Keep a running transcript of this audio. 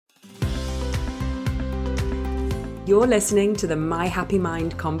You're listening to the My Happy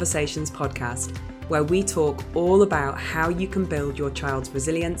Mind Conversations podcast, where we talk all about how you can build your child's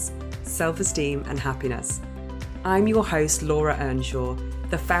resilience, self-esteem, and happiness. I'm your host, Laura Earnshaw,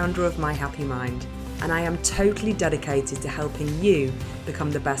 the founder of My Happy Mind, and I am totally dedicated to helping you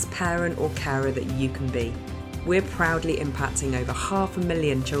become the best parent or carer that you can be. We're proudly impacting over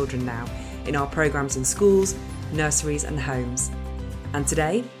 500,000 children now in our programs in schools, nurseries, and homes. And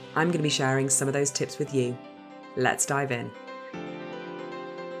today, I'm going to be sharing some of those tips with you. Let's dive in.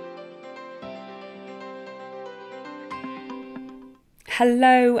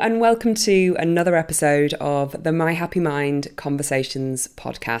 Hello and welcome to another episode of the My Happy Mind Conversations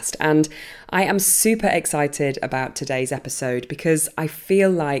podcast. And I am super excited about today's episode because I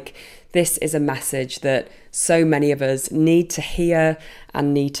feel like this is a message that so many of us need to hear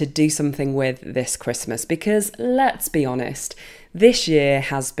and need to do something with this Christmas. Because let's be honest, this year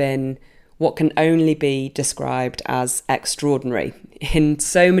has been what can only be described as extraordinary in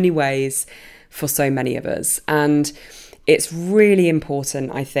so many ways for so many of us. And it's really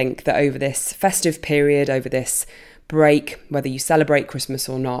important, I think, that over this festive period, over this break, whether you celebrate Christmas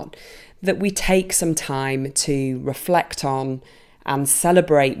or not, that we take some time to reflect on and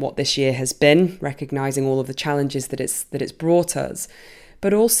celebrate what this year has been, recognizing all of the challenges that it's brought us,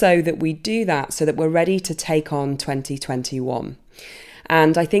 but also that we do that so that we're ready to take on 2021.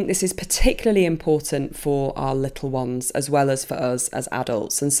 And I think this is particularly important for our little ones as well as for us as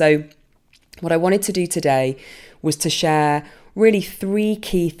adults. And so what I wanted to do today was to share really 3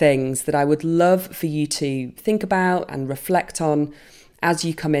 key things that I would love for you to think about and reflect on as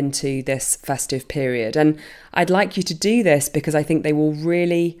you come into this festive period. And I'd like you to do this because I think they will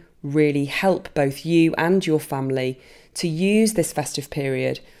really, really help both you and your family to use this festive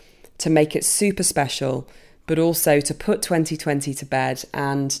period to make it super special, but also to put 2020 to bed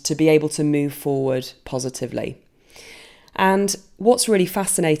and to be able to move forward positively. And what's really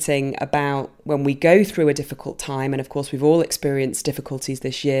fascinating about when we go through a difficult time, and of course we've all experienced difficulties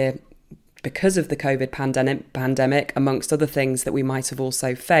this year because of the COVID pandemic, amongst other things that we might have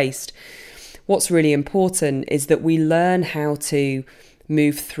also faced, what's really important is that we learn how to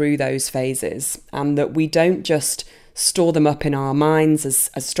move through those phases and that we don't just store them up in our minds as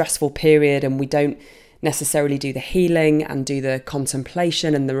a stressful period, and we don't necessarily do the healing and do the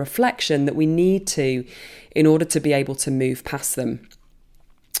contemplation and the reflection that we need to in order to be able to move past them.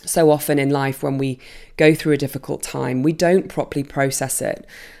 So often in life, when we go through a difficult time, we don't properly process it.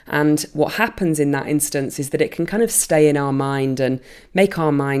 And what happens in that instance is that it can kind of stay in our mind and make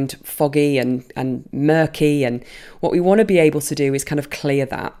our mind foggy and murky. And what we want to be able to do is kind of clear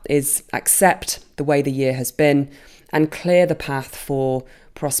that, is accept the way the year has been and clear the path for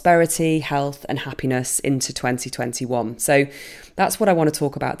prosperity, health, and happiness into 2021. So that's what I want to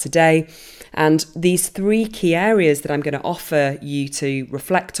talk about today. And these 3 key areas that I'm going to offer you to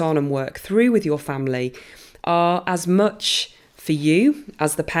reflect on and work through with your family are as much for you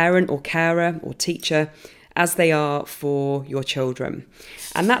as the parent or carer or teacher as they are for your children.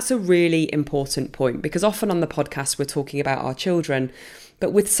 And that's a really important point because often on the podcast we're talking about our children,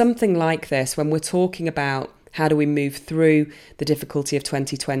 but with something like this, when we're talking about how do we move through the difficulty of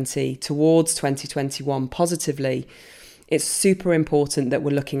 2020 towards 2021 positively, it's super important that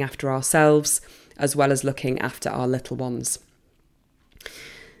we're looking after ourselves as well as looking after our little ones.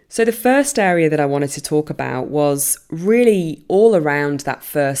 So the first area that I wanted to talk about was really all around that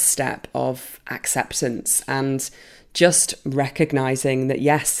first step of acceptance and just recognizing that,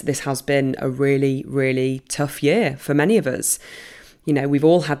 yes, this has been a really, really tough year for many of us. You know, we've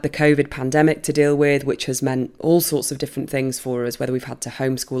all had the COVID pandemic to deal with, which has meant all sorts of different things for us, whether we've had to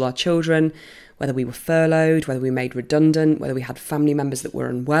homeschool our children, whether we were furloughed, whether we made redundant, whether we had family members that were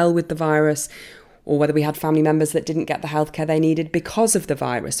unwell with the virus, or whether we had family members that didn't get the healthcare they needed because of the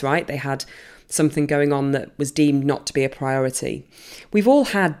virus, right? They had something going on that was deemed not to be a priority. We've all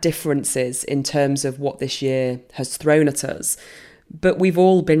had differences in terms of what this year has thrown at us, but we've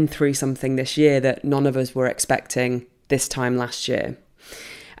all been through something this year that none of us were expecting this time last year.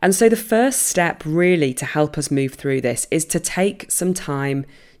 And so the first step really to help us move through this is to take some time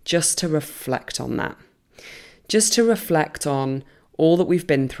just to reflect on that. Just to reflect on all that we've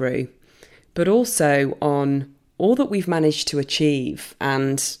been through, but also on all that we've managed to achieve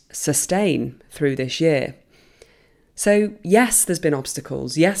and sustain through this year. So yes, there's been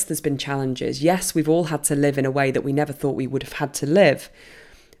obstacles. Yes, there's been challenges. Yes, we've all had to live in a way that we never thought we would have had to live.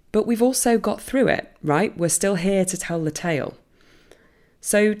 But we've also got through it, right? We're still here to tell the tale.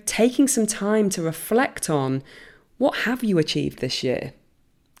 So taking some time to reflect on what have you achieved this year?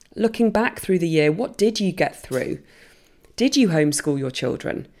 Looking back through the year, what did you get through? Did you homeschool your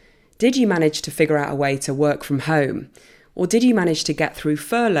children? Did you manage to figure out a way to work from home? Or did you manage to get through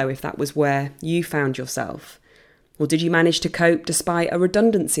furlough if that was where you found yourself? Or did you manage to cope despite a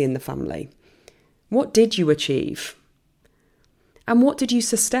redundancy in the family? What did you achieve? And what did you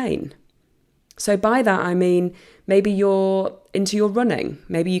sustain? So by that, I mean, maybe you're into your running.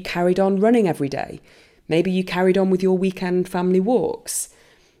 Maybe you carried on running every day. Maybe you carried on with your weekend family walks.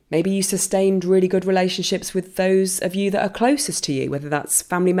 Maybe you sustained really good relationships with those of you that are closest to you, whether that's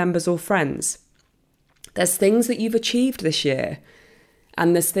family members or friends. There's things that you've achieved this year,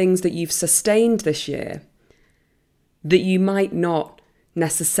 and there's things that you've sustained this year that you might not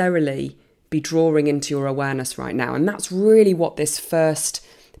necessarily be drawing into your awareness right now. And that's really what this first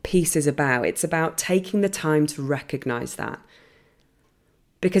piece is about. It's about taking the time to recognise that.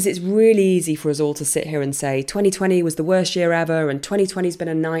 Because it's really easy for us all to sit here and say 2020 was the worst year ever and 2020's been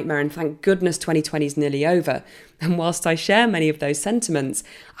a nightmare and thank goodness 2020 is nearly over. And whilst I share many of those sentiments,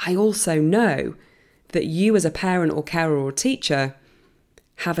 I also know that you as a parent or carer or teacher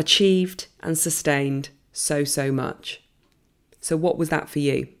have achieved and sustained so much. So what was that for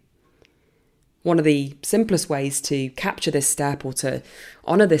you? One of the simplest ways to capture this step or to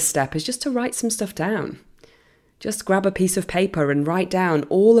honour this step is just to write some stuff down. Just grab a piece of paper and write down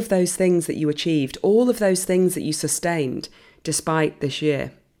all of those things that you achieved, all of those things that you sustained despite this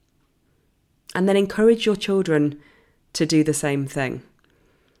year. And then encourage your children to do the same thing.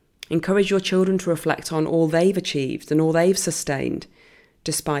 Encourage your children to reflect on all they've achieved and all they've sustained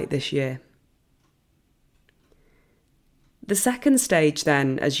despite this year. The second stage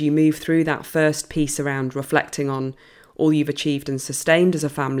then, as you move through that first piece around reflecting on all you've achieved and sustained as a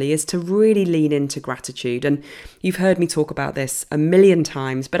family, is to really lean into gratitude. And you've heard me talk about this a million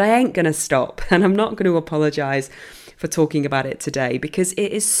times, but I ain't going to stop. And I'm not going to apologise for talking about it today because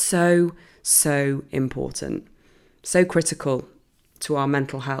it is so important, so critical to our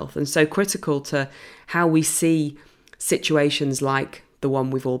mental health and so critical to how we see situations like the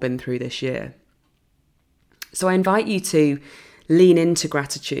one we've all been through this year. So I invite you to lean into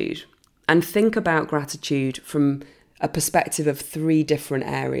gratitude and think about gratitude from a perspective of 3 different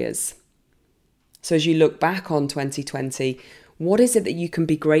areas. So as you look back on 2020, what is it that you can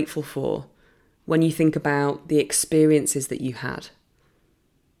be grateful for when you think about the experiences that you had?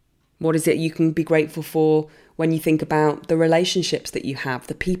 What is it you can be grateful for when you think about the relationships that you have,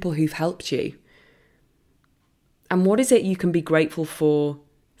 the people who've helped you? And what is it you can be grateful for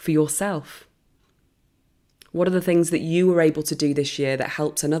yourself? What are the things that you were able to do this year that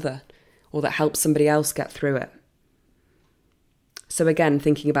helped another or that helped somebody else get through it? So again,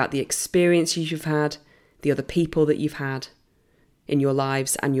 thinking about the experiences you've had, the other people that you've had in your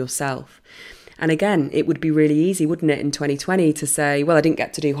lives and yourself. And again, it would be really easy, wouldn't it, in 2020 to say, well, I didn't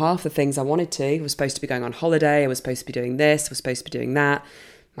get to do half the things I wanted to. I was supposed to be going on holiday. I was supposed to be doing this. I was supposed to be doing that.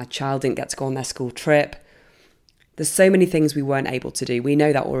 My child didn't get to go on their school trip. There's so many things we weren't able to do. We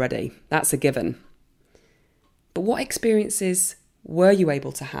know that already. That's a given. But what experiences were you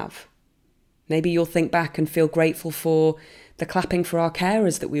able to have? Maybe you'll think back and feel grateful for the clapping for our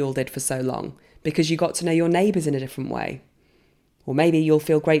carers that we all did for so long because you got to know your neighbours in a different way. Or maybe you'll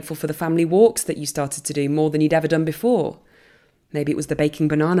feel grateful for the family walks that you started to do more than you'd ever done before. Maybe it was the baking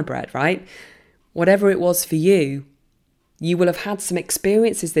banana bread, right? Whatever it was for you, you will have had some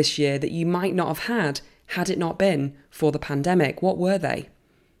experiences this year that you might not have had it not been for the pandemic. What were they?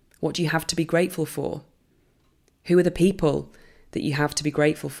 What do you have to be grateful for? Who are the people that you have to be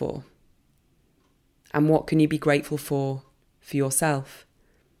grateful for? And what can you be grateful for yourself?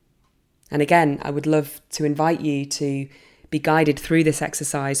 And again, I would love to invite you to be guided through this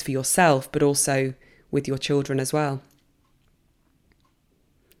exercise for yourself, but also with your children as well.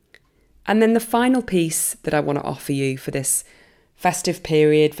 And then the final piece that I want to offer you for this festive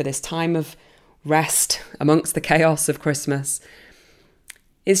period, for this time of rest amongst the chaos of Christmas,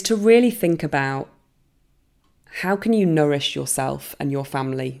 is to really think about how can you nourish yourself and your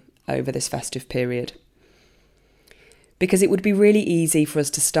family over this festive period? Because it would be really easy for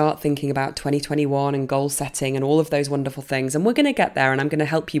us to start thinking about 2021 and goal setting and all of those wonderful things. And we're going to get there, and I'm going to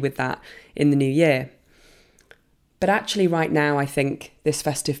help you with that in the new year. But actually right now, I think this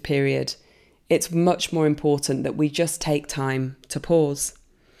festive period, it's much more important that we just take time to pause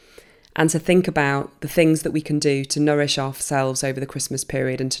and to think about the things that we can do to nourish ourselves over the Christmas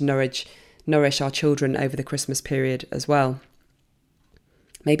period and to nourish our children over the Christmas period as well.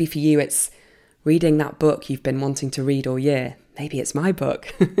 Maybe for you, it's reading that book you've been wanting to read all year. Maybe it's my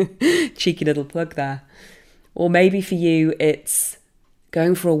book. Cheeky little plug there. Or maybe for you, it's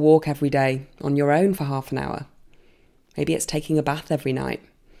going for a walk every day on your own for half an hour. Maybe it's taking a bath every night.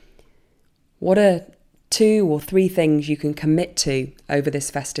 What are 2 or 3 things you can commit to over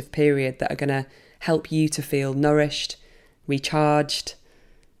this festive period that are going to help you to feel nourished, recharged,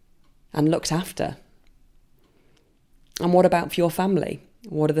 and looked after? And what about for your family?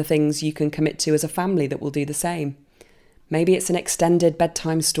 What are the things you can commit to as a family that will do the same? Maybe it's an extended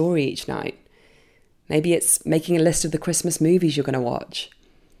bedtime story each night. Maybe it's making a list of the Christmas movies you're going to watch.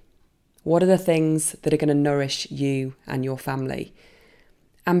 What are the things that are going to nourish you and your family?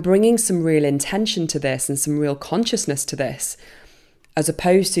 And bringing some real intention to this and some real consciousness to this, as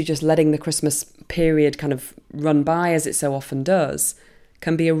opposed to just letting the Christmas period kind of run by as it so often does,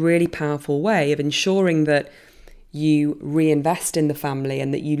 can be a really powerful way of ensuring that you reinvest in the family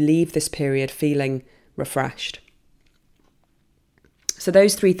and that you leave this period feeling refreshed. So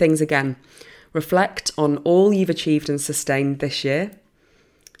those 3 things again: reflect on all you've achieved and sustained this year.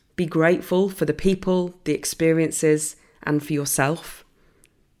 Be grateful for the people, the experiences, and for yourself,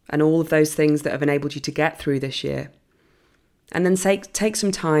 and all of those things that have enabled you to get through this year. And then take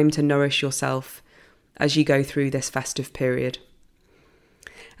some time to nourish yourself as you go through this festive period.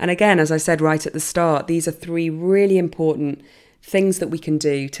 And again, as I said right at the start, these are 3 really important things that we can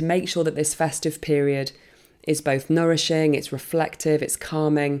do to make sure that this festive period is both nourishing, it's reflective, it's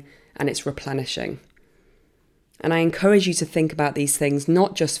calming, and it's replenishing. And I encourage you to think about these things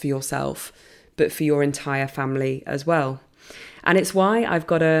not just for yourself, but for your entire family as well. And it's why I've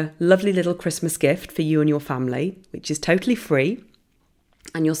got a lovely little Christmas gift for you and your family, which is totally free.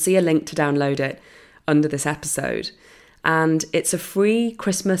 And you'll see a link to download it under this episode. And it's a free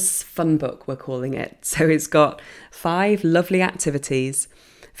Christmas fun book, we're calling it. So it's got 5 lovely activities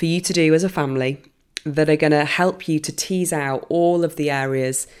for you to do as a family that are going to help you to tease out all of the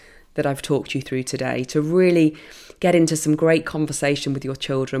areas that I've talked you through today, to really get into some great conversation with your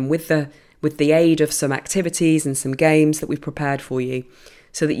children with the aid of some activities and some games that we've prepared for you,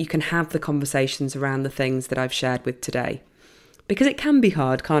 so that you can have the conversations around the things that I've shared with today. Because it can be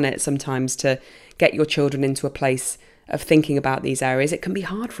hard, can't it, sometimes to get your children into a place of thinking about these areas. It can be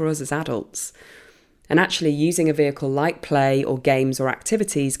hard for us as adults. And actually using a vehicle like play or games or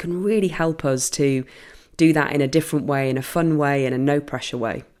activities can really help us to do that in a different way, in a fun way, in a no pressure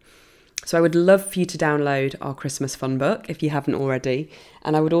way. So I would love for you to download our Christmas fun book if you haven't already.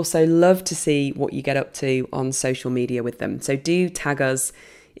 And I would also love to see what you get up to on social media with them. So do tag us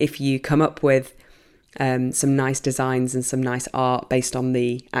if you come up with some nice designs and some nice art based on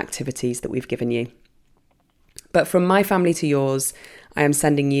the activities that we've given you. But from my family to yours, I am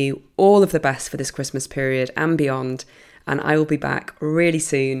sending you all of the best for this Christmas period and beyond. And I will be back really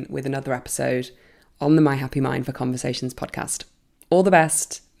soon with another episode on the My Happy Mind for Conversations podcast. All the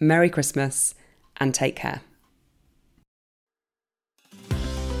best, Merry Christmas, and take care.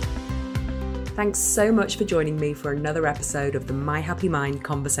 Thanks so much for joining me for another episode of the My Happy Mind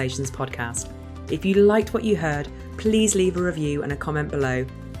Conversations podcast. If you liked what you heard, please leave a review and a comment below.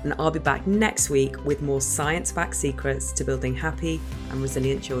 And I'll be back next week with more science-backed secrets to building happy and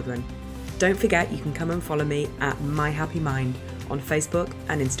resilient children. Don't forget you can come and follow me at My Happy Mind on Facebook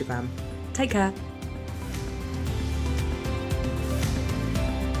and Instagram. Take care.